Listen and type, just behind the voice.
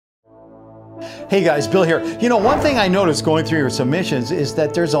Hey guys, Bill here. You know, one thing I noticed going through your submissions is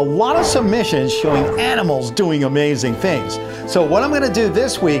that there's a lot of submissions showing animals doing amazing things. So what I'm going to do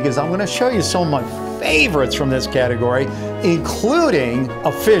this week is I'm going to show you some of my favorites from this category, including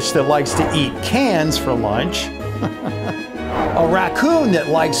a fish that likes to eat cans for lunch, a raccoon that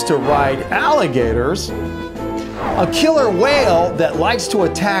likes to ride alligators, a killer whale that likes to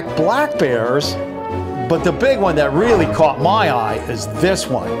attack black bears, but the big one that really caught my eye is this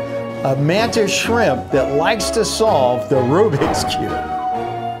one. A mantis shrimp that likes to solve the Rubik's Cube.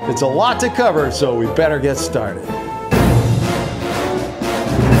 It's a lot to cover, so we better get started.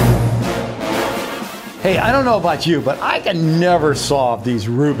 Hey, I don't know about you, but I can never solve these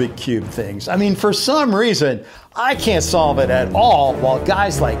Rubik's Cube things. I mean, for some reason, I can't solve it at all, while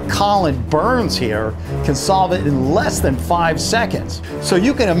guys like Colin Burns here can solve it in less than 5 seconds. So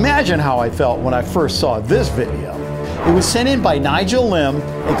you can imagine how I felt when I first saw this video. It was sent in by Nigel Lim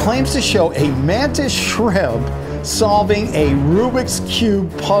and claims to show a mantis shrimp solving a Rubik's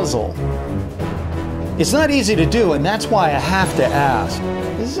Cube puzzle. It's not easy to do, and that's why I have to ask,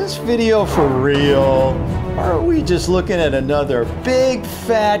 is this video for real? Or are we just looking at another big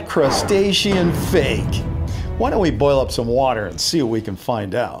fat crustacean fake? Why don't we boil up some water and see what we can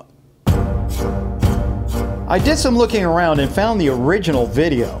find out? I did some looking around and found the original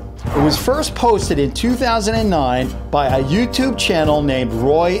video. It was first posted in 2009 by a YouTube channel named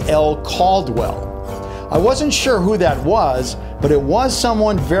Roy L. Caldwell. I wasn't sure who that was, but it was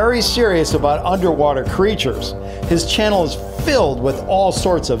someone very serious about underwater creatures. His channel is filled with all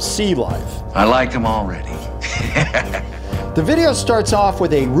sorts of sea life. I like them already. The video starts off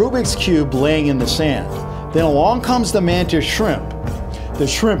with a Rubik's Cube laying in the sand. Then along comes the mantis shrimp. The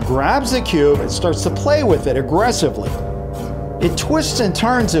shrimp grabs the cube and starts to play with it aggressively. It twists and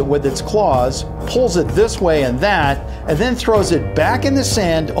turns it with its claws, pulls it this way and that, and then throws it back in the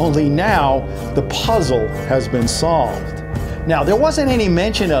sand, only now the puzzle has been solved. Now, there wasn't any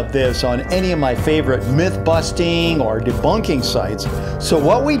mention of this on any of my favorite myth-busting or debunking sites, so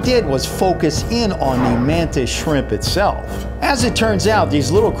what we did was focus in on the mantis shrimp itself. As it turns out,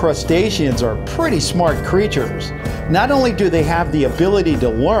 these little crustaceans are pretty smart creatures. Not only do they have the ability to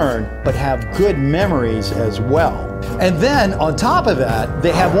learn, but have good memories as well. And then, on top of that,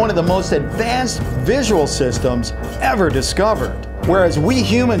 they have one of the most advanced visual systems ever discovered. Whereas we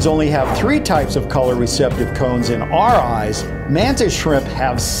humans only have 3 types of color receptive cones in our eyes, mantis shrimp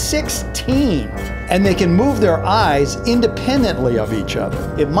have 16. And they can move their eyes independently of each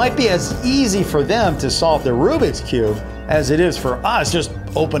other. It might be as easy for them to solve the Rubik's Cube as it is for us just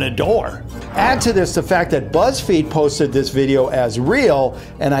open a door. Add to this the fact that BuzzFeed posted this video as real,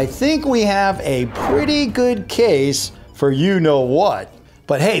 and I think we have a pretty good case for you know what.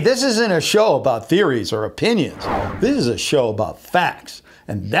 But hey, this isn't a show about theories or opinions. This is a show about facts,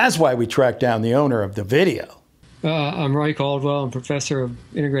 and that's why we tracked down the owner of the video. I'm Roy Caldwell. I'm professor of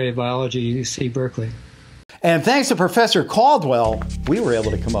integrated biology at UC Berkeley. And thanks to Professor Caldwell, we were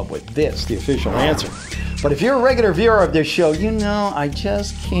able to come up with this, the official answer. But if you're a regular viewer of this show, you know I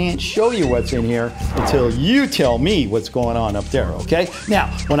just can't show you what's in here until you tell me what's going on up there, okay? Now,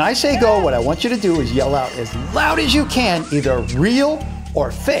 when I say go, what I want you to do is yell out as loud as you can, either real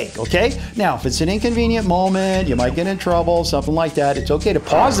or fake, okay? Now, if it's an inconvenient moment, you might get in trouble, something like that, it's okay to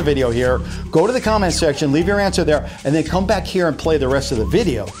pause the video here, go to the comment section, leave your answer there, and then come back here and play the rest of the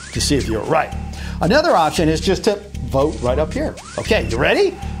video to see if you're right. Another option is just to vote right up here. Okay, you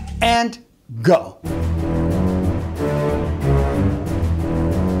ready? And go.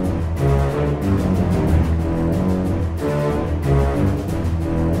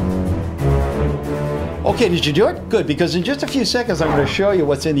 Okay, did you do it? Good, because in just a few seconds I'm going to show you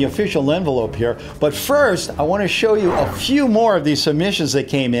what's in the official envelope here. But first, I want to show you a few more of these submissions that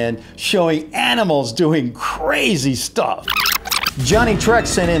came in showing animals doing crazy stuff. Johnny Trek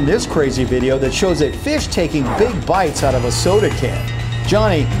sent in this crazy video that shows a fish taking big bites out of a soda can.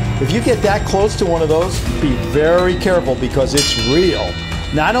 Johnny, if you get that close to one of those, be very careful because it's real.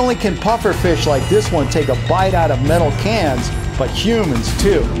 Not only can puffer fish like this one take a bite out of metal cans, but humans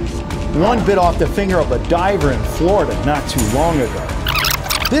too. One bit off the finger of a diver in Florida not too long ago.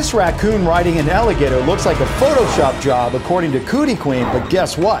 This raccoon riding an alligator looks like a Photoshop job according to Cootie Queen, but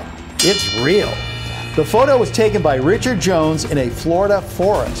guess what? It's real. The photo was taken by Richard Jones in a Florida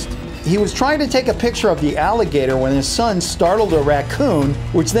forest. He was trying to take a picture of the alligator when his son startled a raccoon,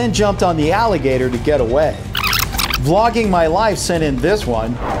 which then jumped on the alligator to get away. Vlogging My Life sent in this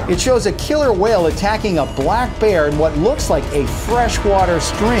one. It shows a killer whale attacking a black bear in what looks like a freshwater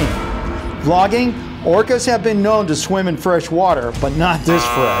stream. Vlogging, orcas have been known to swim in fresh water, but not this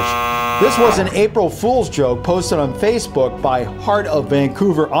fresh. This was an April Fool's joke posted on Facebook by Heart of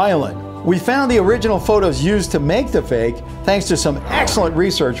Vancouver Island. We found the original photos used to make the fake thanks to some excellent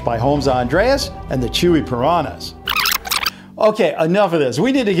research by Holmes Andreas and the Chewy piranhas. Okay, enough of this.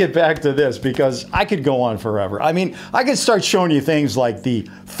 We need to get back to this because I could go on forever. I mean, I could start showing you things like the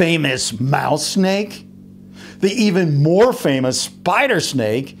famous mouse snake, the even more famous spider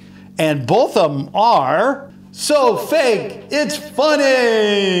snake, and both of them are so fake, it's funny.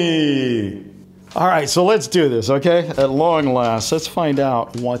 All right, so let's do this, okay? At long last, let's find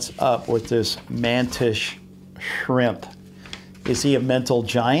out what's up with this Mantis Shrimp. Is he a mental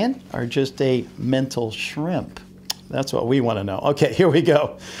giant or just a mental shrimp? That's what we want to know. Okay, here we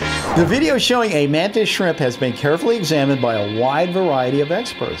go. The video showing a Mantis Shrimp has been carefully examined by a wide variety of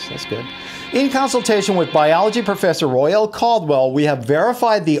experts. That's good. In consultation with biology professor Roy L. Caldwell, we have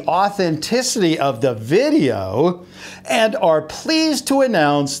verified the authenticity of the video and are pleased to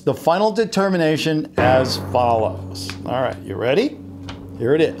announce the final determination as follows. All right, you ready?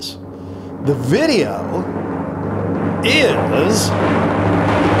 Here it is. The video is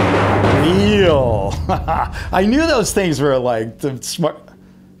real. I knew those things were like the smart.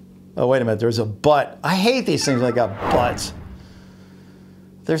 Oh, wait a minute, there's a butt. I hate these things that got butts.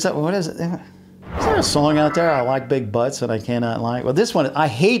 There's that, what is it? Is there a song out there? I like big butts that I cannot like. Well, this one, I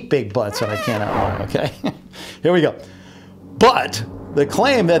hate big butts that I cannot like, okay? Here we go. But the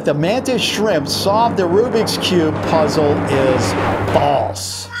claim that the Mantis Shrimp solved the Rubik's Cube puzzle is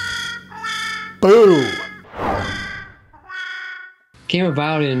false. Boo! Came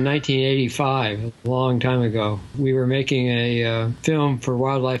about in 1985, a long time ago. We were making a film for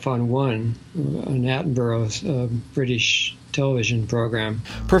Wildlife on One, an Attenborough's British television program.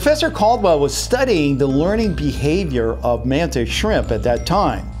 Professor Caldwell was studying the learning behavior of Mantis Shrimp at that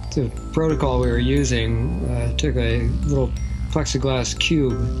time. The protocol we were using took a little plexiglass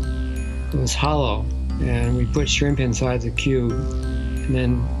cube. It was hollow, and we put shrimp inside the cube, and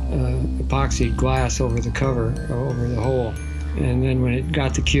then epoxied glass over the cover, over the hole. And then when it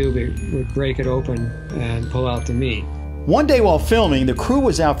got the cube, it would break it open and pull out the meat. One day while filming, the crew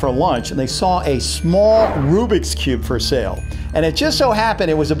was out for lunch and they saw a small Rubik's Cube for sale. And it just so happened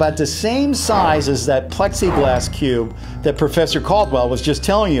it was about the same size as that plexiglass cube that Professor Caldwell was just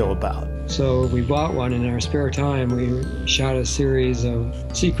telling you about. So we bought one. In our spare time. We shot a series of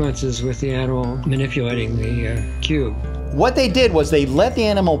sequences with the animal manipulating the cube. What they did was they let the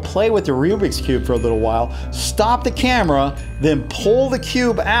animal play with the Rubik's Cube for a little while, stop the camera, then pull the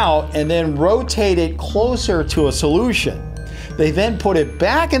cube out and then rotate it closer to a solution. They then put it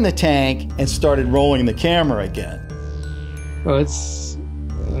back in the tank and started rolling the camera again. Well, it's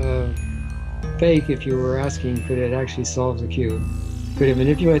fake if you were asking could it actually solve the cube. Could it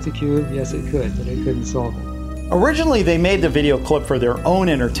manipulate the cube? Yes, it could, but it couldn't solve it. Originally, they made the video clip for their own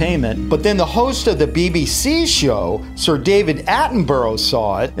entertainment, but then the host of the BBC show, Sir David Attenborough,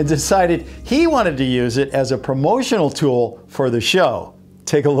 saw it and decided he wanted to use it as a promotional tool for the show.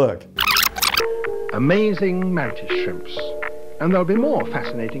 Take a look. Amazing mantis shrimps. And there'll be more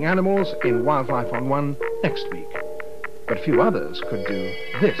fascinating animals in Wildlife on One next week. But few others could do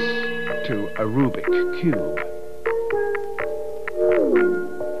this to a Rubik Cube.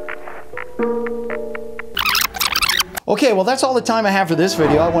 Okay, well that's all the time I have for this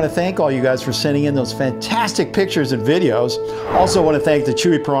video. I want to thank all you guys for sending in those fantastic pictures and videos. Also want to thank the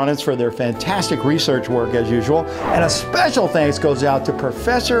Chewy piranhas for their fantastic research work as usual. And a special thanks goes out to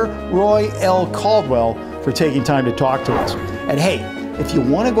Professor Roy L. Caldwell for taking time to talk to us. And hey, if you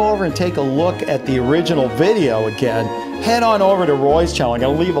want to go over and take a look at the original video again, head on over to Roy's channel. I'm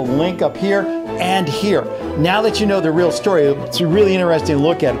going to leave a link up here and here. Now that you know the real story, it's really interesting to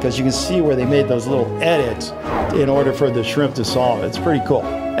look at it because you can see where they made those little edits in order for the shrimp to solve it. It's pretty cool.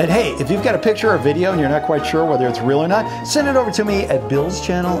 And hey, if you've got a picture or video and you're not quite sure whether it's real or not, send it over to me at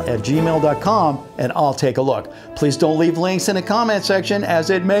billschannel@gmail.com and I'll take a look. Please don't leave links in the comment section as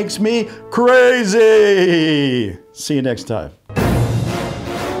it makes me crazy. See you next time.